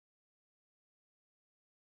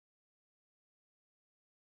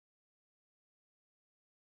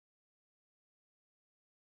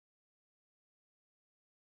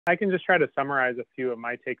I can just try to summarize a few of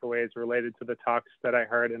my takeaways related to the talks that I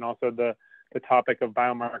heard, and also the topic of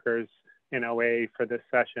biomarkers in OA for this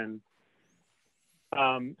session.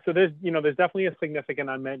 So there's definitely a significant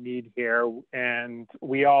unmet need here, and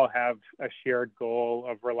we all have a shared goal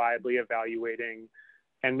of reliably evaluating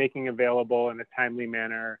and making available in a timely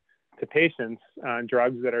manner to patients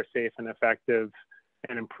drugs that are safe and effective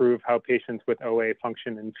and improve how patients with OA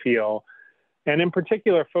function and feel. And in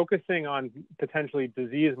particular, focusing on potentially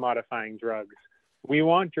disease-modifying drugs. We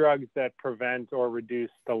want drugs that prevent or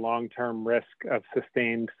reduce the long-term risk of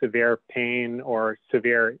sustained severe pain or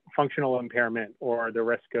severe functional impairment or the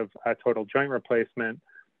risk of total joint replacement.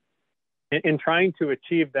 In trying to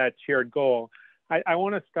achieve that shared goal, I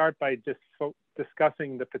want to start by just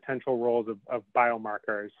discussing the potential roles of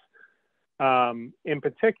biomarkers. In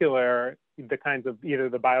particular, the kinds of either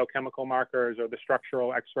the biochemical markers or the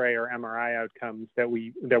structural X-ray or MRI outcomes that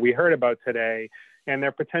we heard about today, and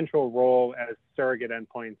their potential role as surrogate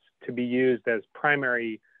endpoints to be used as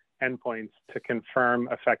primary endpoints to confirm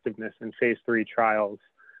effectiveness in phase 3 trials.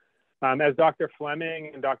 As Dr.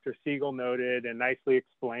 Fleming and Dr. Siegel noted and nicely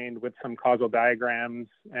explained with some causal diagrams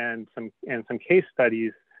and some case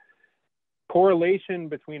studies, correlation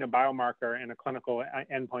between a biomarker and a clinical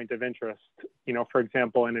endpoint of interest, for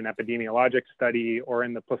example, in an epidemiologic study or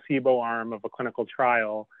in the placebo arm of a clinical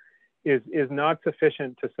trial, is not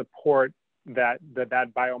sufficient to support that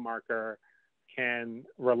biomarker can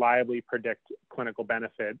reliably predict clinical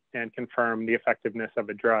benefit and confirm the effectiveness of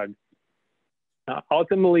a drug.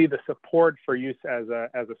 Ultimately, the support for use as a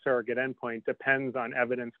surrogate endpoint depends on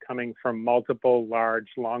evidence coming from multiple large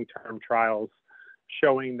long-term trials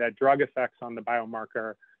showing that drug effects on the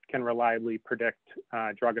biomarker can reliably predict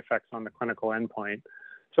drug effects on the clinical endpoint.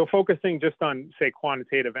 So focusing just on, say,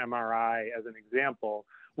 quantitative MRI as an example,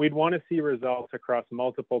 we'd want to see results across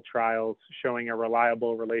multiple trials showing a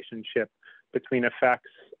reliable relationship between effects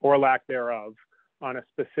or lack thereof on a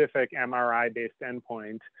specific MRI-based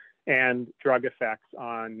endpoint and drug effects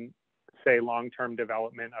on, say, long-term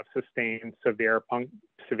development of sustained severe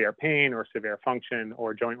pain or severe function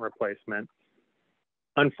or joint replacement.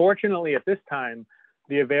 Unfortunately, at this time,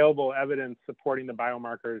 the available evidence supporting the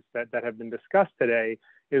biomarkers that have been discussed today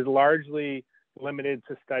is largely limited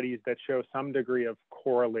to studies that show some degree of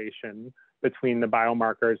correlation between the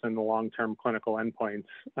biomarkers and the long-term clinical endpoints,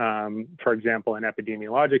 for example, in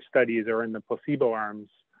epidemiologic studies or in the placebo arms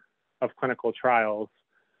of clinical trials.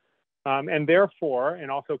 And therefore,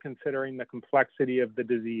 and also considering the complexity of the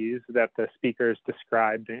disease that the speakers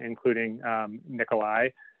described, including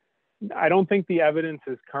Nikolay, I don't think the evidence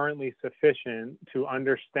is currently sufficient to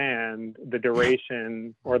understand the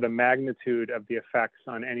duration or the magnitude of the effects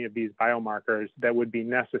on any of these biomarkers that would be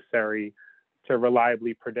necessary to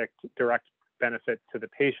reliably predict direct benefit to the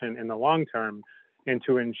patient in the long term and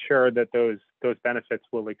to ensure that those benefits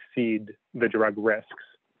will exceed the drug risks.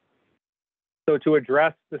 So to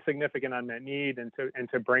address the significant unmet need and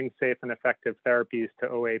to bring safe and effective therapies to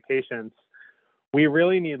OA patients, we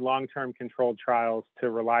really need long-term controlled trials to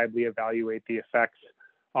reliably evaluate the effects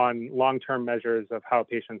on long-term measures of how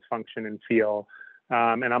patients function and feel.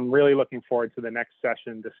 And I'm really looking forward to the next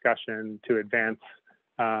session discussion to advance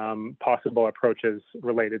possible approaches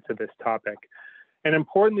related to this topic. And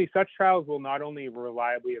importantly, such trials will not only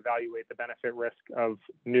reliably evaluate the benefit risk of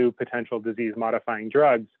new potential disease-modifying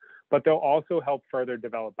drugs, but they'll also help further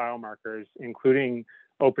develop biomarkers, including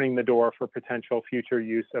opening the door for potential future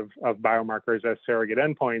use of biomarkers as surrogate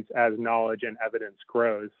endpoints as knowledge and evidence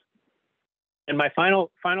grows. And my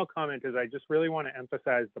final comment is I just really want to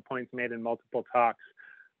emphasize the points made in multiple talks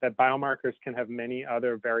that biomarkers can have many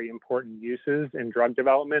other very important uses in drug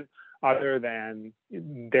development other than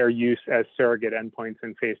their use as surrogate endpoints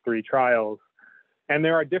in phase 3 trials. And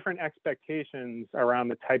there are different expectations around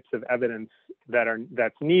the types of evidence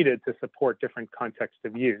that's needed to support different contexts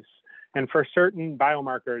of use. And for certain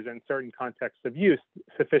biomarkers and certain contexts of use,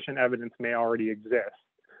 sufficient evidence may already exist.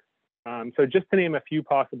 So just to name a few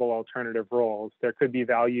possible alternative roles, there could be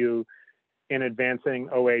value in advancing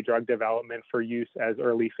OA drug development for use as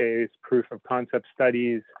early phase proof of concept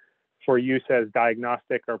studies, for use as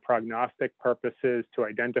diagnostic or prognostic purposes to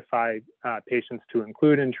identify patients to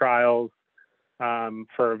include in trials,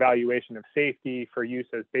 for evaluation of safety, for use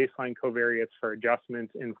as baseline covariates for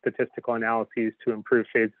adjustments in statistical analyses to improve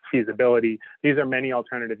feasibility. These are many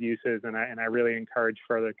alternative uses, and I really encourage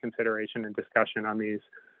further consideration and discussion on these.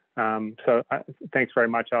 So thanks very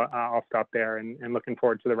much. I'll stop there and looking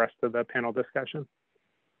forward to the rest of the panel discussion.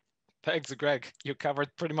 Thanks, Greg. You covered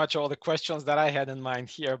pretty much all the questions that I had in mind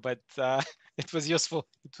here, but it was useful.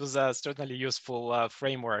 It was certainly useful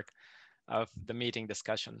framework of the meeting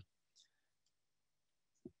discussion.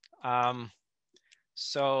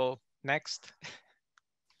 So next.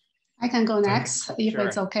 I can go next if Sure.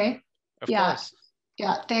 it's okay. Of Yeah. course.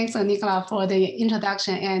 Yeah, thanks, Nikolay, for the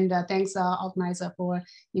introduction, and thanks, organizer, for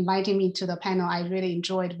inviting me to the panel. I really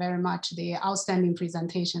enjoyed very much the outstanding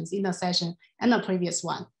presentations in the session and the previous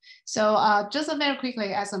one. So just very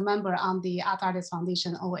quickly, as a member on the Arthritis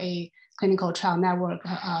Foundation OA Clinical Trial Network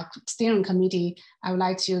Steering Committee, I would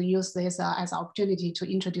like to use this as an opportunity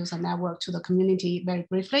to introduce a network to the community very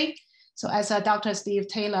briefly. So as Dr. Steve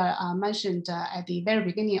Taylor mentioned at the very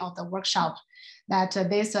beginning of the workshop, that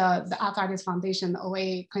the Arthritis Foundation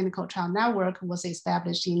OA Clinical Trial Network was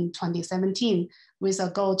established in 2017 with a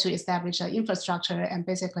goal to establish an infrastructure and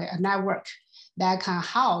basically a network that can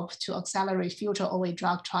help to accelerate future OA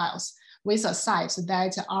drug trials with sites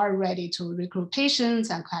that are ready to recruit patients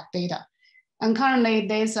and collect data. And currently,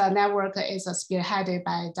 this network is spearheaded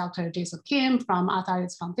by Dr. Jason Kim from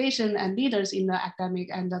Arthritis Foundation and leaders in the academic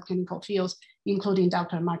and the clinical fields, including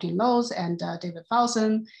Dr. Martin Lowe's and David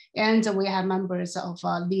Felson. And we have members of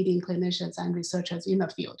leading clinicians and researchers in the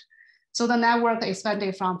field. So the network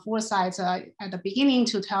expanded from 4 sites at the beginning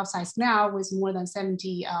to 12 sites now, with more than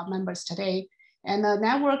 70 members today. And the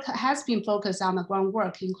network has been focused on the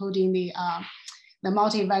groundwork, including the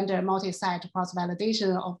multi-vendor, multi-site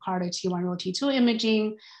cross-validation of cardiac T1 T2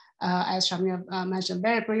 imaging, as Sharmila mentioned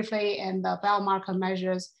very briefly, and the biomarker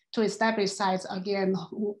measures to establish sites, again,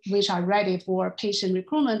 which are ready for patient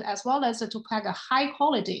recruitment, as well as to collect a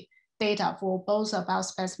high-quality data for both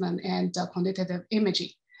biospecimen and quantitative imaging.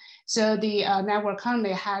 So the network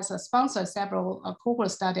currently has sponsored several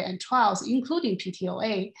cohort studies and trials, including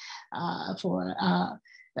PTOA for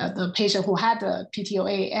the patient who had the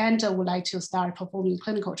PTOA and would like to start performing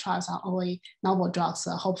clinical trials on OA novel drugs,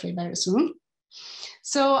 hopefully very soon.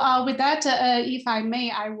 So with that, if I may,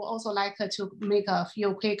 I would also like to make a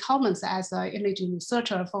few quick comments as an imaging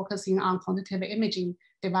researcher focusing on quantitative imaging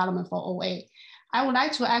development for OA. I would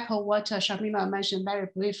like to echo what Sharmila mentioned very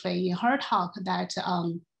briefly in her talk, that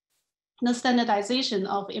the standardization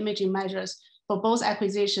of imaging measures for both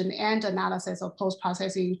acquisition and analysis of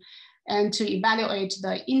post-processing and to evaluate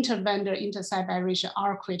the inter-vendor inter-site variation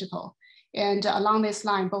are critical. And along this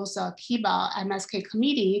line, both KIBA MSK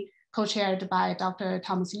committee, co-chaired by Dr.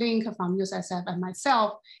 Thomas Link from USSF and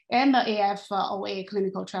myself, and the AFOA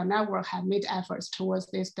Clinical Trial Network have made efforts towards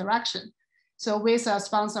this direction. So with a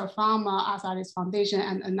sponsor from Arthritis Foundation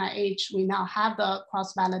and NIH, we now have the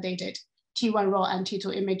cross-validated T1 raw and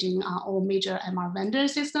T2 imaging on all major MR vendor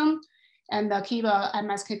systems. And the KIBA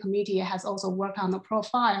MSK committee has also worked on the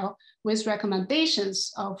profile with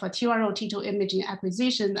recommendations of T1 raw T2 imaging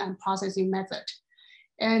acquisition and processing method.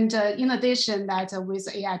 And in addition, that with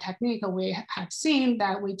AI technique, we have seen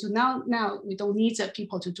that we don't need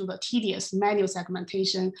people to do the tedious manual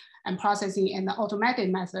segmentation and processing, and the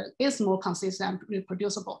automatic method is more consistent and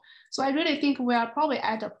reproducible. So I really think we are probably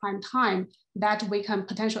at a prime time that we can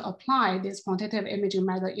potentially apply this quantitative imaging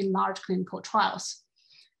method in large clinical trials.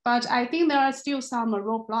 But I think there are still some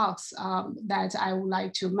roadblocks that I would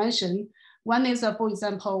like to mention. One is, for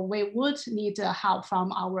example, we would need help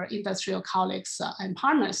from our industrial colleagues and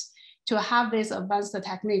partners to have these advanced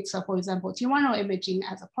techniques, for example, T1 imaging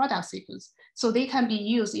as a product sequence, so they can be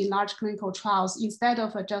used in large clinical trials instead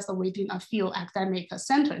of just within a few academic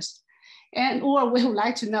centers. And or we would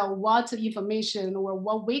like to know what information or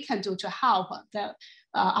what we can do to help that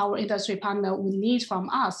our industry partner would need from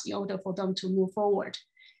us in order for them to move forward.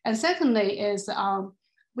 And secondly is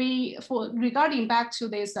regarding back to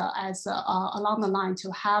this along the line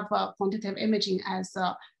to have quantitative imaging as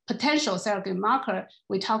a potential surrogate marker,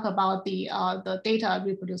 we talk about the data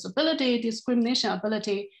reproducibility, discrimination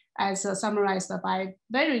ability, as summarized by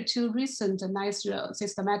very 2 recent nice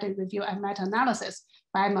systematic review and meta-analysis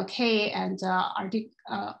by McKay and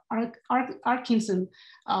Arkinson,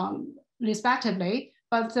 respectively,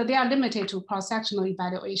 but they are limited to cross-sectional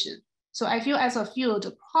evaluation. So I feel as a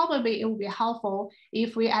field, probably it would be helpful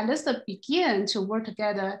if we at least begin to work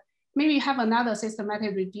together, maybe have another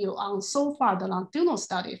systematic review on so far the longitudinal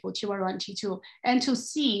study for T1 and T2, and to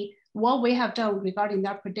see what we have done regarding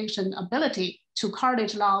their prediction ability to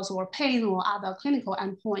cartilage loss or pain or other clinical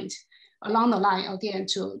endpoints along the line, again,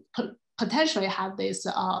 to potentially have this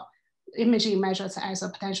imaging measures as a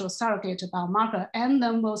potential surrogate biomarker, and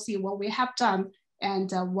then we'll see what we have done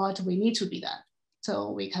and what we need to be done,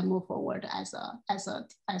 so we can move forward as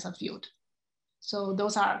a field. So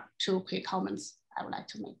those are 2 quick comments I would like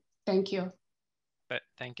to make. Thank you.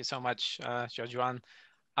 Thank you so much, Xiaojuan.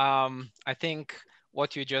 I think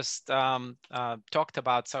what you just talked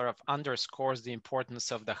about sort of underscores the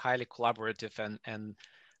importance of the highly collaborative and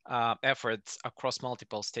efforts across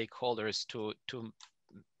multiple stakeholders to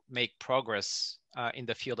make progress in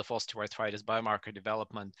the field of osteoarthritis biomarker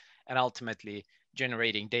development, and ultimately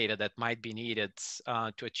generating data that might be needed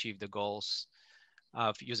to achieve the goals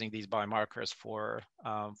of using these biomarkers for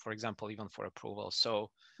example, even for approval. So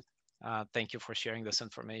thank you for sharing this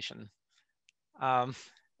information.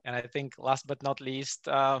 And I think last but not least,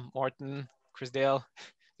 Morten, Karsdal,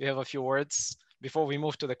 you have a few words before we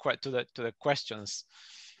move to the questions.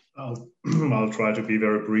 I'll try to be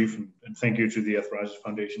very brief, and thank you to the Arthritis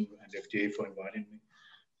Foundation and FDA for inviting me.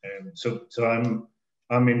 So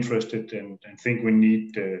I'm interested and think we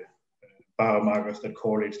need biomarkers that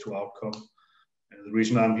correlate to outcome. The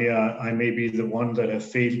reason I'm here, I may be the one that have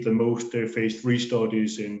failed the most phase 3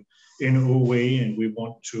 studies in OA, and we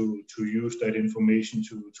want to use that information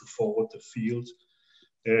to forward the field.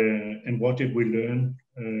 And what did we learn?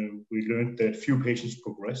 We learned that few patients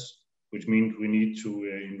progress, which means we need to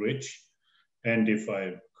enrich. And if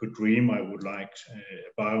I could dream, I would like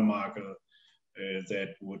a biomarker that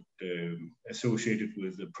would associate it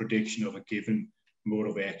with the prediction of a given mode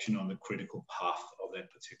of action on the critical path of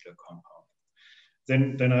that particular compound.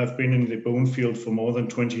 Then I've been in the bone field for more than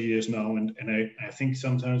 20 years now, and I think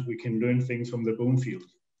sometimes we can learn things from the bone field.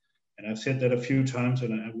 And I've said that a few times,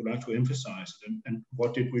 and I would like to emphasize it. And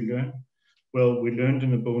what did we learn? Well, we learned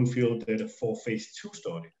in the bone field that for phase 2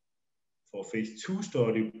 study,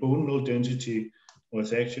 bone mineral density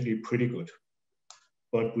was actually pretty good.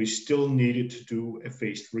 But we still needed to do a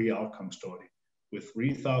phase 3 outcome study with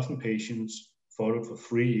 3,000 patients followed for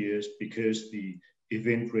 3 years because the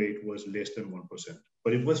event rate was less than 1%.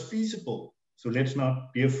 But it was feasible. So let's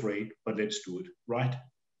not be afraid, but let's do it right.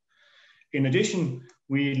 In addition,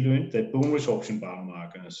 we learned that bone resorption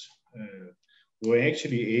biomarkers were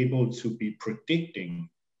actually able to be predicting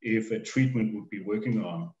if a treatment would be working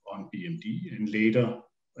on BMD and later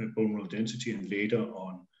bone mineral density and later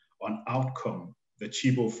on outcome, the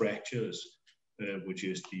Chibo fractures, which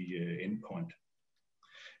is the endpoint.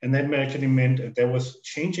 And that actually meant that there was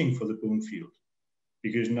changing for the bone field,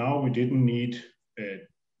 because now we didn't need a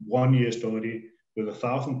 1-year study with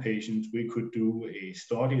 1,000 patients. We could do a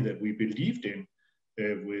study that we believed in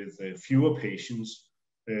with fewer patients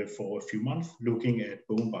for a few months, looking at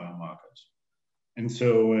bone biomarkers. And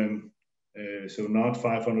so, so not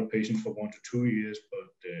 500 patients for 1 to 2 years,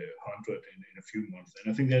 but 100 in a few months.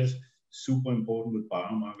 And I think that's super important with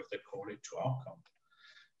biomarkers that correlate to outcome.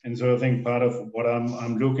 And so I think part of what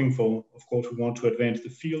I'm looking for, of course, we want to advance the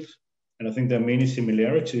field. And I think there are many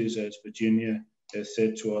similarities, as Virginia has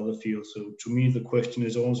said, to other fields. So to me, the question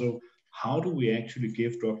is also, how do we actually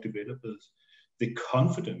give drug developers the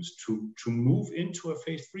confidence to move into a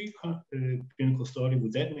phase 3 clinical study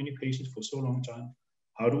with that many patients for so long time?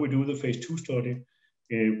 How do we do the phase 2 study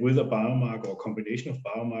with a biomarker or combination of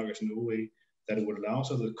biomarkers in OA that would allow us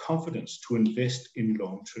the confidence to invest in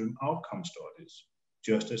long-term outcome studies,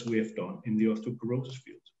 just as we have done in the osteoporosis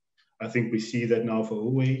field? I think we see that now for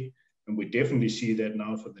OA, and we definitely see that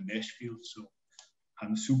now for the NASH field. So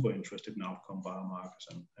I'm super interested in outcome biomarkers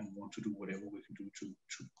and want to do whatever we can do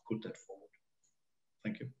to put that forward.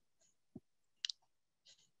 Thank you.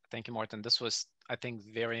 Thank you, Morten. This was, I think,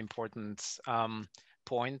 very important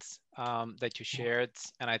point that you shared,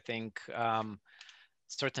 and I think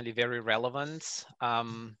certainly very relevant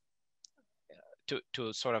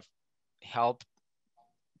to sort of help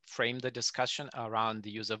frame the discussion around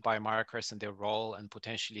the use of biomarkers and their role and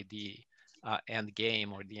potentially the end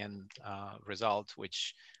game or the end result,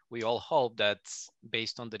 which we all hope that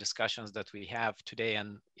based on the discussions that we have today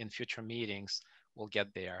and in future meetings, we'll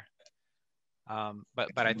get there.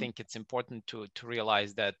 But I think it's important to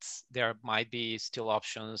realize that there might be still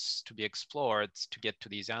options to be explored to get to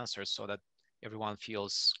these answers so that everyone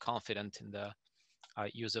feels confident in the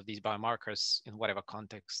use of these biomarkers in whatever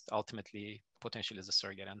context ultimately potentially is a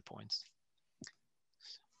surrogate endpoints.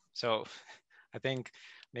 So I think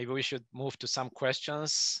maybe we should move to some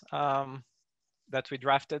questions that we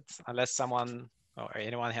drafted, unless someone or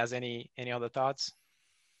anyone has any other thoughts.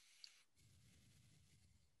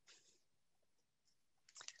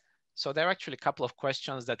 So there are actually a couple of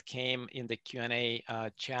questions that came in the Q&A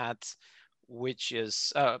chat, which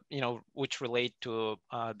is, which relate to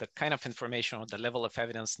the kind of information or the level of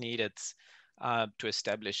evidence needed to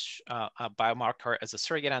establish a biomarker as a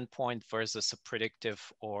surrogate endpoint versus a predictive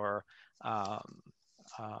or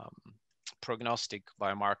prognostic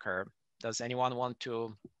biomarker. Does anyone want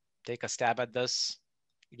to take a stab at this?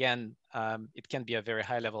 Again, it can be a very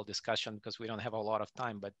high level discussion because we don't have a lot of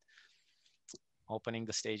time, but opening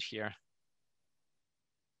the stage here.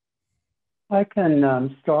 I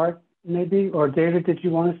can start maybe, or David, did you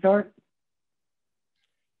want to start?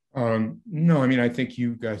 No, I mean, I think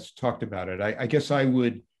you guys talked about it. I guess I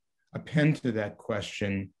would append to that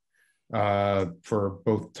question for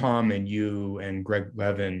both Tom and you and Greg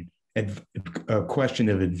Levin, a question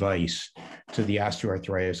of advice to the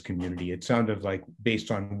osteoarthritis community. It sounded like,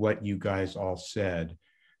 based on what you guys all said,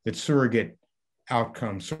 that surrogate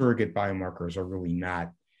outcomes, surrogate biomarkers are really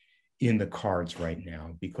not in the cards right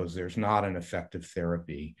now because there's not an effective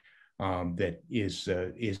therapy that is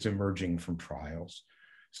emerging from trials.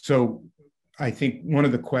 So I think one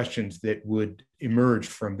of the questions that would emerge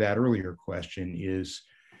from that earlier question is,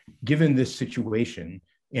 given this situation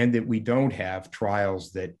and that we don't have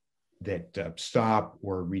trials that stop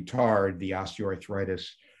or retard the osteoarthritis,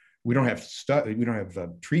 we don't have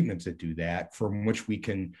treatments that do that, from which we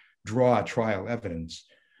can draw trial evidence.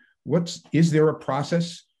 Is there a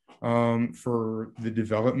process for the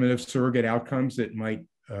development of surrogate outcomes that might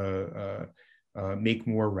make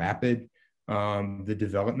more rapid the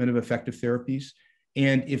development of effective therapies?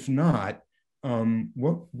 And if not,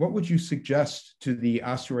 what would you suggest to the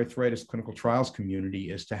osteoarthritis clinical trials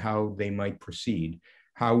community as to how they might proceed?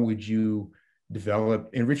 How would you develop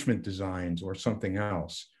enrichment designs or something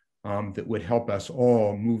else that would help us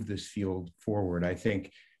all move this field forward? I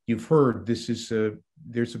think you've heard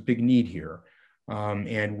there's a big need here,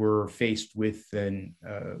 and we're faced with an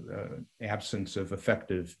absence of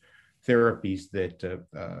effective therapies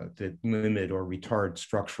that limit or retard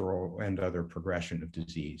structural and other progression of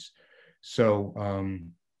disease. So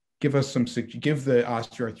give the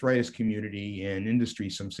osteoarthritis community and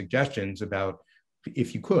industry some suggestions about,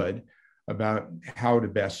 if you could, about how to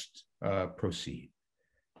best proceed.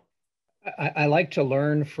 I like to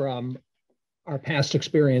learn from our past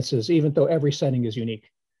experiences, even though every setting is unique.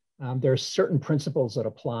 There are certain principles that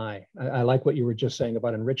apply. I like what you were just saying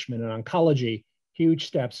about enrichment and oncology. Huge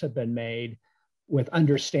steps have been made with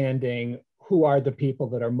understanding who are the people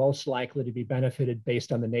that are most likely to be benefited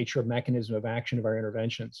based on the nature of mechanism of action of our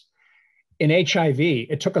interventions. In HIV,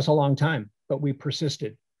 it took us a long time, but we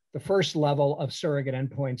persisted. The first level of surrogate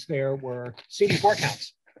endpoints there were CD4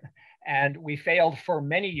 counts. And we failed for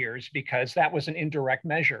many years because that was an indirect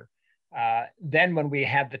measure. Then when we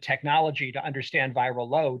had the technology to understand viral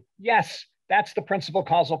load, yes, that's the principal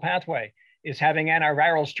causal pathway, is having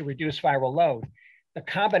antivirals to reduce viral load. The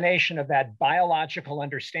combination of that biological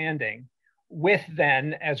understanding with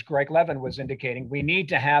then, as Greg Levin was indicating, we need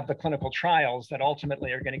to have the clinical trials that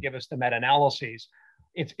ultimately are going to give us the meta-analyses.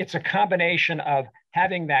 It's a combination of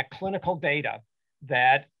having that clinical data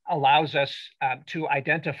that allows us to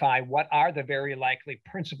identify what are the very likely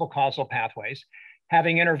principal causal pathways,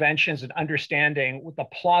 having interventions and understanding the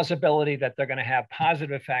plausibility that they're going to have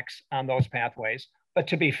positive effects on those pathways. But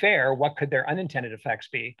to be fair, what could their unintended effects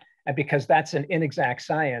be? And because that's an inexact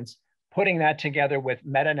science, putting that together with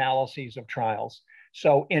meta-analyses of trials.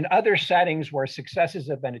 So in other settings where successes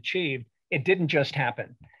have been achieved, it didn't just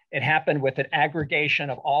happen. It happened with an aggregation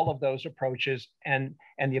of all of those approaches and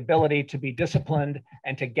the ability to be disciplined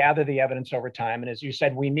and to gather the evidence over time. And as you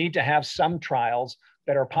said, we need to have some trials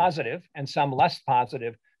that are positive and some less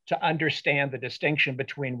positive to understand the distinction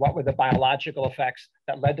between what were the biological effects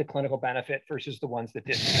that led to clinical benefit versus the ones that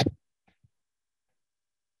didn't.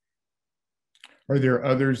 Are there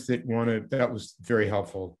others that want to, that was very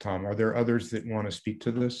helpful, Tom. Are there others that want to speak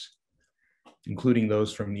to this, including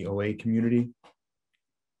those from the OA community?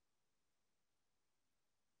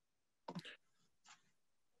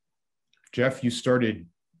 Jeff, you started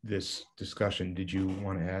this discussion. Did you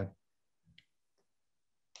want to add?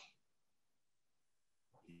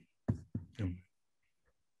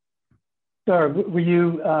 Sorry, were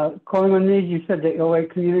you calling on me? You said the OA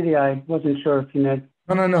community. I wasn't sure if you meant.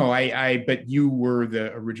 No. But you were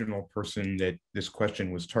the original person that this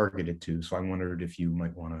question was targeted to, so I wondered if you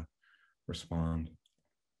might want to respond.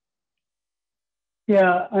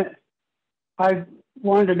 Yeah, I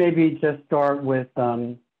wanted to maybe just start with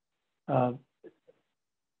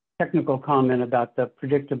technical comment about the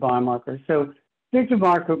predictive biomarker. So predictive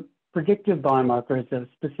biomarker is a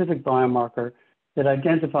specific biomarker that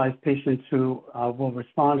identifies patients who will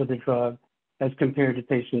respond to the drug as compared to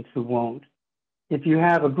patients who won't. If you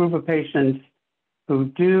have a group of patients who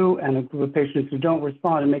do and a group of patients who don't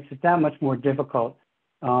respond, it makes it that much more difficult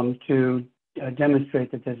to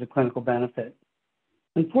demonstrate that there's a clinical benefit.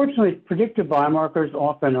 Unfortunately, predictive biomarkers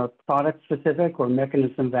often are product specific or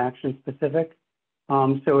mechanism of action specific,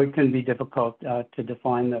 so it can be difficult to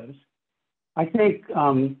define those. I think,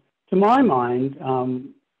 to my mind,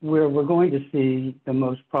 where we're going to see the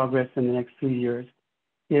most progress in the next few years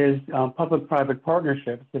is public-private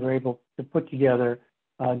partnerships that are able to put together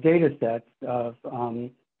data sets of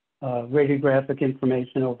radiographic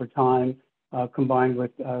information over time combined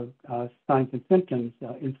with signs and symptoms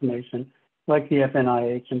information like the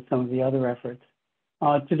FNIH and some of the other efforts,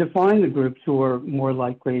 to define the groups who are more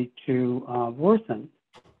likely to worsen.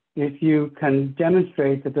 If you can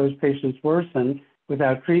demonstrate that those patients worsen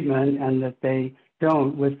without treatment and that they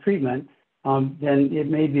don't with treatment, then it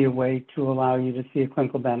may be a way to allow you to see a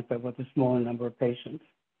clinical benefit with a smaller number of patients.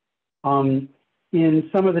 In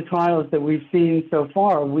some of the trials that we've seen so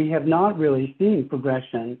far, we have not really seen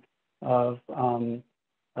progression of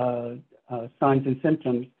signs and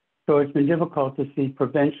symptoms. So it's been difficult to see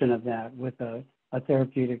prevention of that with a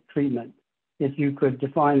therapeutic treatment. If you could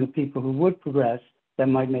define the people who would progress, that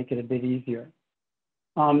might make it a bit easier.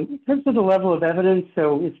 In terms of the level of evidence,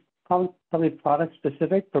 so it's probably product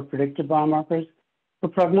specific for predictive biomarkers. For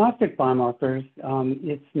prognostic biomarkers,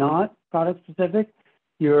 it's not product specific.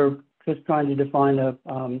 You're just trying to define a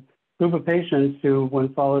group of patients who,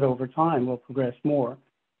 when followed over time, will progress more.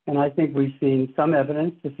 And I think we've seen some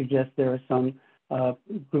evidence to suggest there are some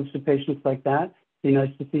groups of patients like that. It'd be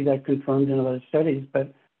nice to see that confirmed in other studies,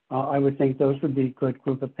 but I would think those would be a good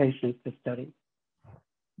group of patients to study.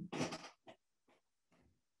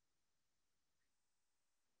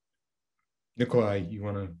 Nikolay, you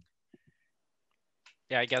want to?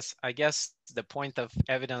 Yeah, I guess the point of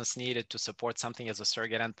evidence needed to support something as a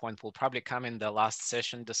surrogate endpoint will probably come in the last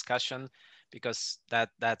session discussion, because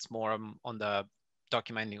that's more on the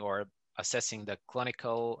documenting or assessing the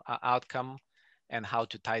clinical outcome and how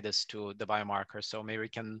to tie this to the biomarker. So maybe we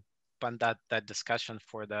can punt that discussion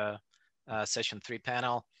for the session 3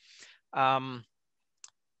 panel. I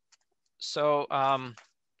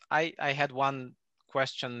had one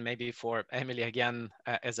question maybe for Emily again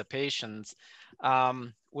as a patient,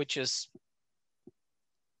 which is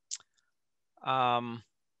how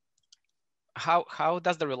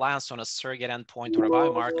does the reliance on a surrogate endpoint or a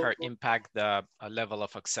biomarker impact the level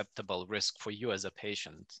of acceptable risk for you as a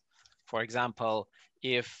patient? For example,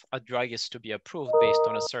 if a drug is to be approved based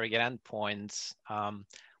on a surrogate endpoint,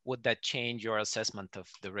 would that change your assessment of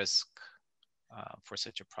the risk for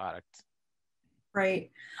such a product?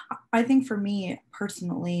 Right. I think for me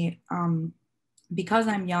personally, because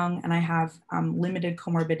I'm young and I have limited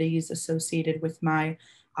comorbidities associated with my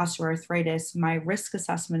osteoarthritis, my risk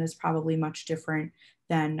assessment is probably much different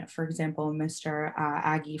than, for example, Mr.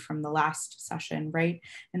 Aggie from the last session, right?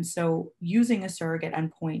 And so using a surrogate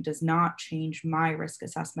endpoint does not change my risk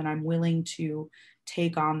assessment. I'm willing to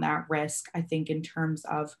take on that risk, I think, in terms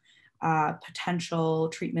of potential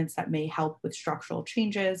treatments that may help with structural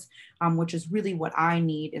changes, which is really what I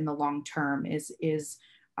need in the long term is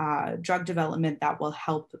drug development that will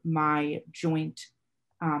help my joint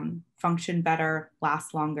function better,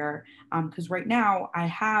 last longer. Because right now I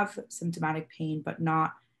have symptomatic pain, but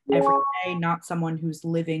not every day, not someone who's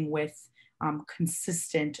living with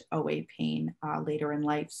consistent OA pain later in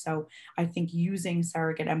life. So I think using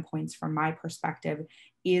surrogate endpoints from my perspective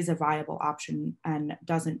is a viable option and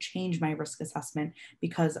doesn't change my risk assessment,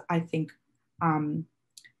 because I think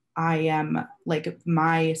I am like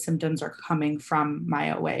my symptoms are coming from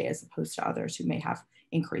my OA as opposed to others who may have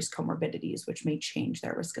increased comorbidities, which may change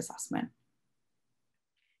their risk assessment.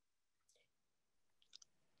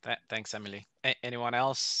 Thanks, Emily. Anyone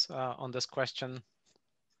else on this question?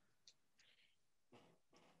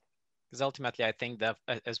 Because ultimately, I think that,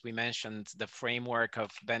 as we mentioned, the framework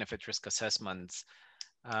of benefit risk assessments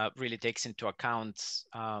really takes into account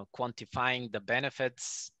quantifying the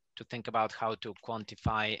benefits to think about how to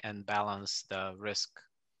quantify and balance the risk.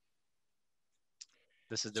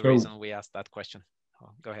 This is the reason we asked that question. Oh,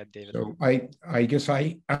 go ahead, David. So I guess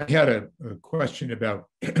I had a question about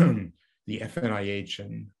the FNIH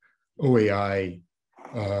and OAI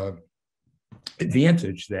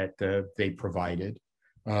advantage that they provided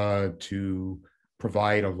to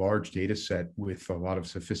provide a large data set with a lot of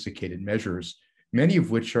sophisticated measures, many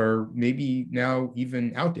of which are maybe now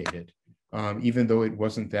even outdated, even though it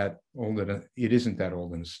wasn't that old. It isn't that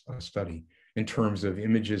old in a study in terms of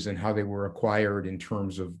images and how they were acquired, in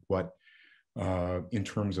terms of what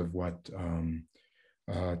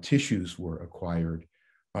tissues were acquired.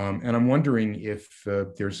 And I'm wondering if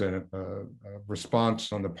there's a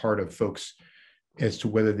response on the part of folks as to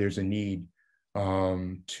whether there's a need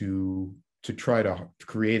to try to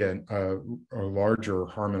create a larger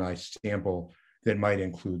harmonized sample that might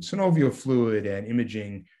include synovial fluid and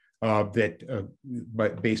imaging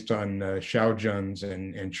but based on Xiaojuan's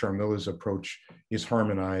and Sharmila's approach is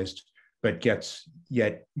harmonized, but gets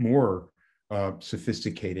yet more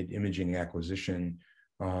sophisticated imaging acquisition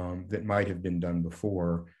that might have been done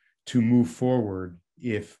before, to move forward,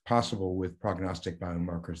 if possible, with prognostic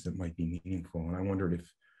biomarkers that might be meaningful. And I wondered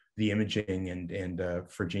if the imaging and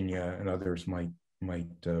Virginia and others might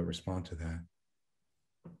respond to that.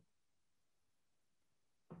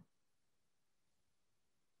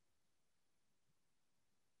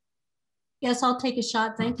 Yes, I'll take a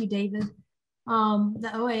shot. Thank you, David.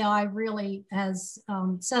 The OAI really has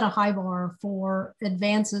set a high bar for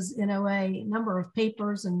advances in OA. A number of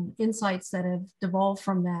papers and insights that have devolved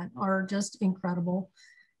from that are just incredible.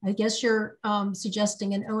 I guess you're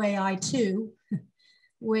suggesting an OAI 2,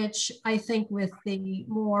 which I think with the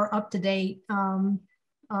more up-to-date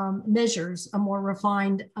measures, a more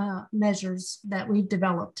refined measures that we've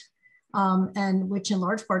developed, and which in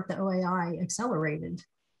large part the OAI accelerated.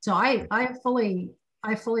 So I fully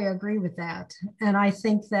agree with that. And I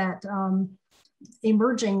think that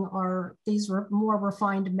emerging are these more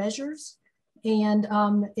refined measures. And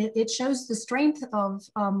it shows the strength of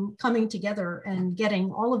coming together and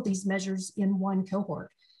getting all of these measures in one cohort.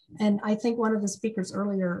 And I think one of the speakers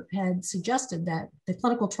earlier had suggested that the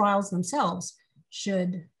clinical trials themselves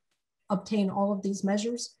should obtain all of these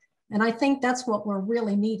measures. And I think that's what we're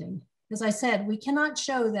really needing. As I said, we cannot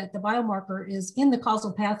show that the biomarker is in the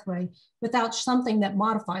causal pathway without something that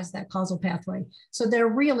modifies that causal pathway. So they're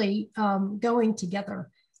really going together,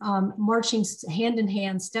 marching hand in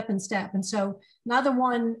hand, step in step. And so neither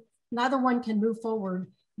one can move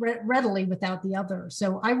forward readily without the other.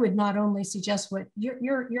 So I would not only suggest what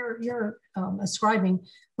you're ascribing,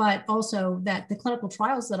 but also that the clinical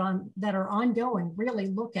trials that are ongoing really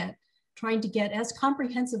look at trying to get as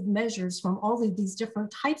comprehensive measures from all of these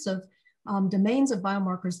different types of domains of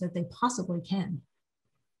biomarkers that they possibly can.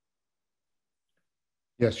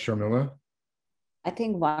 Yes, Sharmila? I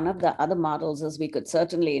think one of the other models is we could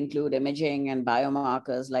certainly include imaging and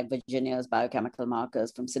biomarkers like Virginia's biochemical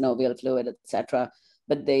markers from synovial fluid, etc.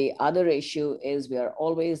 But the other issue is we are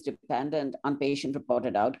always dependent on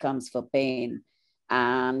patient-reported outcomes for pain.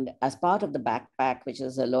 And as part of the backpack, which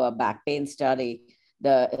is a lower back pain study,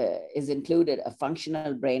 is included a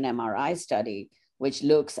functional brain MRI study, which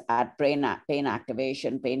looks at pain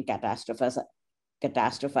activation, pain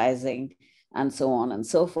catastrophizing, and so on and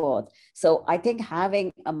so forth. So I think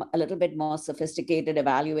having a little bit more sophisticated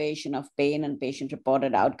evaluation of pain and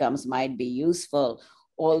patient-reported outcomes might be useful.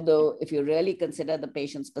 Although if you really consider the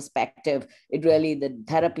patient's perspective, the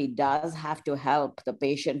therapy does have to help the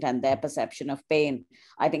patient and their perception of pain.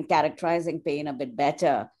 I think characterizing pain a bit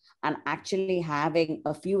better and actually having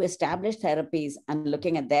a few established therapies and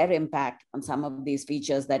looking at their impact on some of these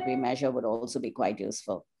features that we measure would also be quite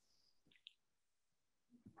useful.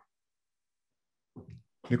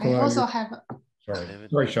 Nikolay, I also have. Sorry,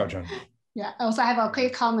 Xiaojuan. Yeah, I also have a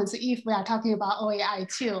quick comment if we are talking about OAI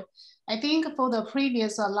too. I think for the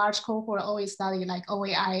previous large cohort OA study like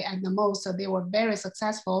OAI and the most, they were very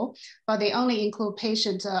successful, but they only include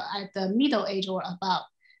patients at the middle age or above.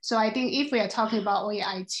 So I think if we are talking about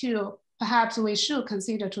OAI2, perhaps we should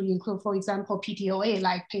consider to include, for example, PTOA,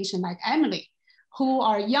 like patient like Emily, who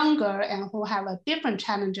are younger and who have different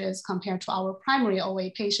challenges compared to our primary OA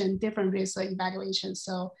patient, different risk evaluations.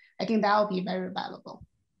 So I think that will be very valuable.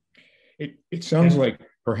 It sounds like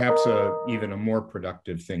perhaps even a more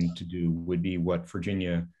productive thing to do would be what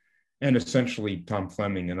Virginia and essentially Tom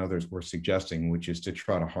Fleming and others were suggesting, which is to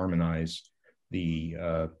try to harmonize the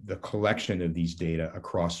collection of these data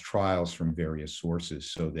across trials from various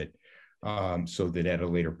sources so that at a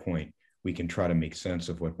later point, we can try to make sense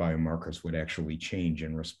of what biomarkers would actually change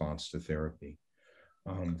in response to therapy.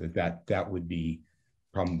 That would be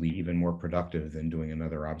probably even more productive than doing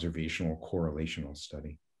another observational correlational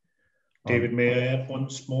study. David, may I add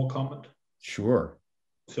one small comment? Sure.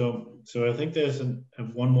 So I think there's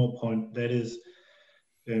one more point that is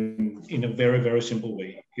in a very, very simple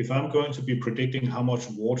way. If I'm going to be predicting how much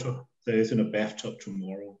water there is in a bathtub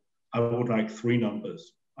tomorrow, I would like 3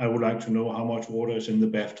 numbers. I would like to know how much water is in the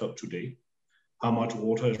bathtub today, how much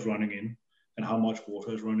water is running in, and how much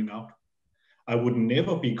water is running out. I would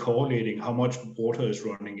never be correlating how much water is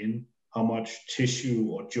running in, how much tissue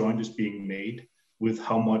or joint is being made with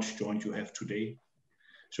how much joint you have today.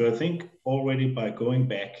 So I think already by going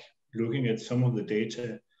back, looking at some of the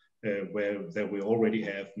data that we already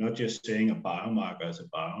have, not just saying a biomarker is a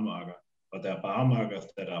biomarker, but there are biomarkers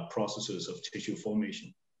that are processes of tissue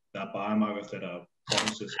formation. There are biomarkers that are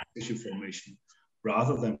processes of tissue formation,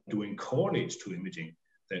 rather than doing correlates to imaging,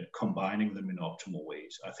 that combining them in optimal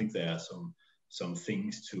ways. I think there are some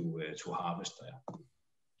things to harvest there.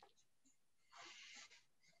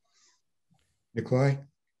 Nikolay?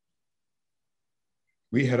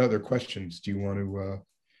 We had other questions. Do you want to?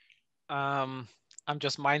 I'm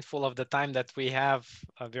just mindful of the time that we have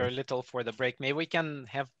very little for the break. Maybe we can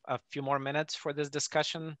have a few more minutes for this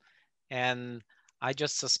discussion. And I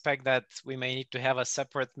just suspect that we may need to have a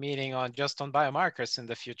separate meeting on biomarkers in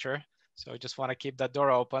the future. So I just want to keep that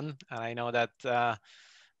door open. And I know that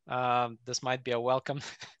this might be a welcome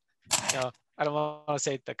I don't want to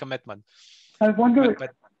say the commitment. I wonder if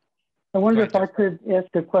I Jeff. could ask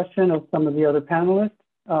a question of some of the other panelists,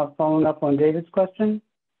 following up on David's question.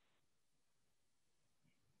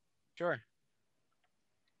 Sure.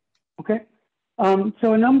 Okay.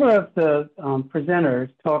 So a number of the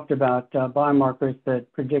presenters talked about biomarkers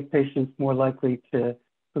that predict patients more likely to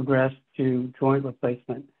progress to joint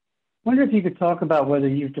replacement. I wonder if you could talk about whether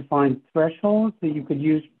you've defined thresholds that you could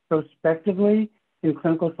use prospectively in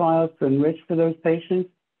clinical trials to enrich for those patients,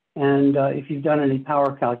 and if you've done any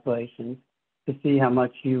power calculations to see how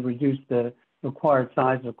much you reduce the required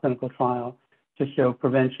size of a clinical trial to show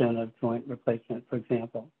prevention of joint replacement, for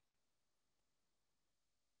example.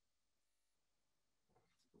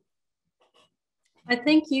 I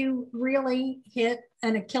think you really hit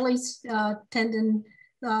an Achilles tendon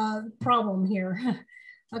problem here,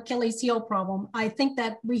 Achilles heel problem. I think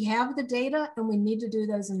that we have the data and we need to do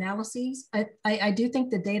those analyses. I do think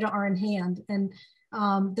the data are in hand, and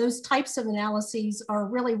those types of analyses are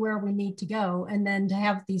really where we need to go, and then to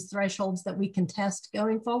have these thresholds that we can test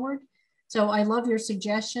going forward. So I love your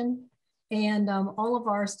suggestion, and all of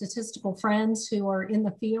our statistical friends who are in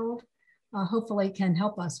the field hopefully can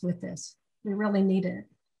help us with this. We really need it.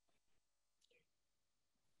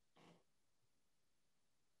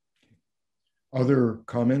 Other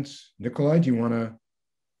comments? Nikolay, do you want to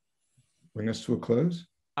bring us to a close?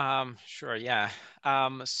 Sure, yeah.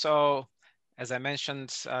 So as I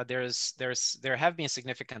mentioned, there have been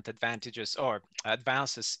significant advantages or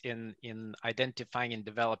advances in identifying and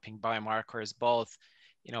developing biomarkers, both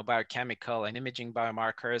biochemical and imaging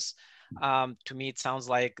biomarkers. To me, it sounds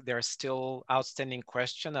like there are still outstanding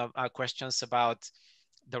questions about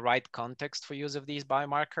the right context for use of these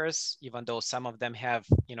biomarkers, even though some of them have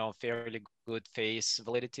fairly good face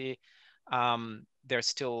validity. There's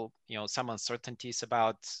still some uncertainties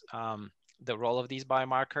about the role of these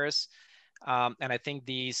biomarkers. And I think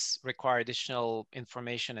these require additional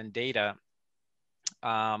information and data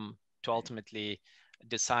to ultimately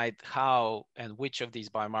decide how and which of these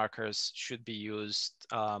biomarkers should be used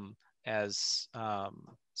as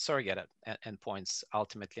surrogate endpoints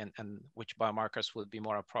ultimately, and which biomarkers would be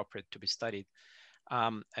more appropriate to be studied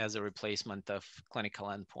as a replacement of clinical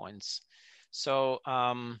endpoints. So,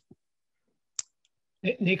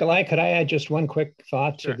 Nikolay, could I add just one quick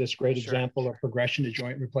thought Sure, to this great example of progression to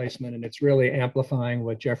joint replacement? And it's really amplifying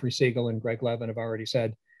what Jeffrey Siegel and Greg Levin have already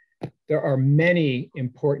said. There are many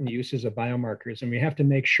important uses of biomarkers, and we have to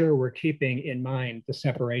make sure we're keeping in mind the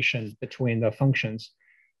separation between the functions.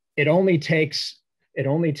 It only takes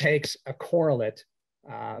a correlate,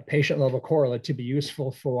 patient-level correlate, to be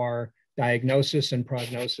useful for diagnosis and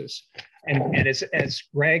prognosis. And as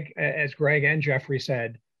Greg and Jeffrey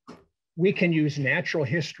said, we can use natural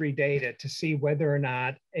history data to see whether or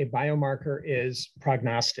not a biomarker is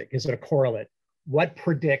prognostic. Is it a correlate? What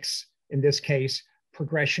predicts, in this case,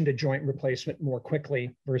 progression to joint replacement more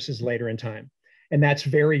quickly versus later in time? And that's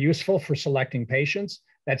very useful for selecting patients.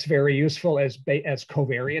 That's very useful as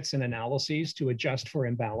covariates and analyses to adjust for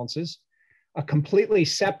imbalances. A completely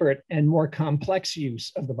separate and more complex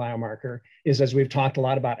use of the biomarker is, as we've talked a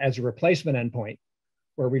lot about, as a replacement endpoint,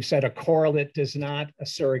 where we've said a correlate does not a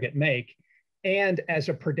surrogate make, and as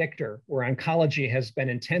a predictor, where oncology has been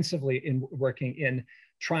intensively working in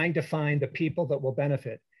trying to find the people that will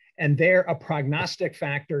benefit. And there, a prognostic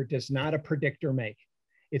factor does not a predictor make.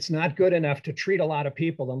 It's not good enough to treat a lot of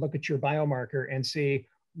people and look at your biomarker and see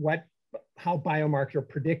how biomarker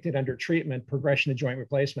predicted under treatment progression to joint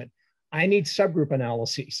replacement. I need subgroup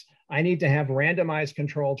analyses. I need to have randomized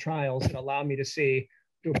controlled trials that allow me to see,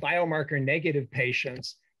 do biomarker negative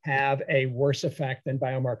patients have a worse effect than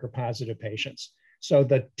biomarker positive patients? So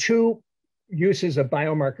the two uses of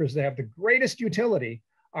biomarkers that have the greatest utility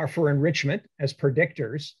are for enrichment as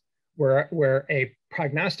predictors, where a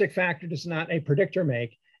prognostic factor does not a predictor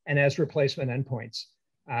make, and as replacement endpoints.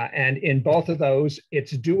 And in both of those,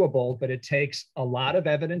 it's doable, but it takes a lot of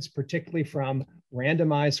evidence, particularly from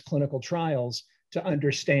randomized clinical trials, to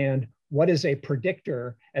understand what is a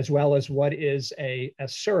predictor as well as what is a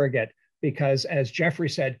surrogate, because as Jeffrey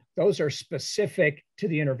said, those are specific to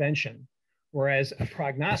the intervention, whereas a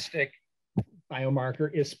prognostic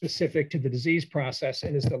biomarker is specific to the disease process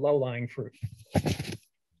and is the low-lying fruit.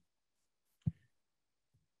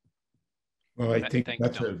 Well, I think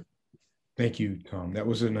thank you, Tom. That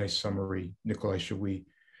was a nice summary. Nikolay,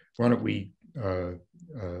 why don't we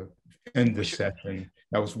end this session?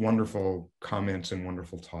 That was wonderful comments and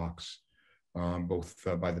wonderful talks, both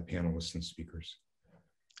by the panelists and speakers.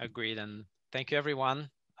 Agreed, and thank you everyone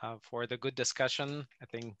for the good discussion. I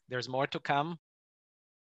think there's more to come.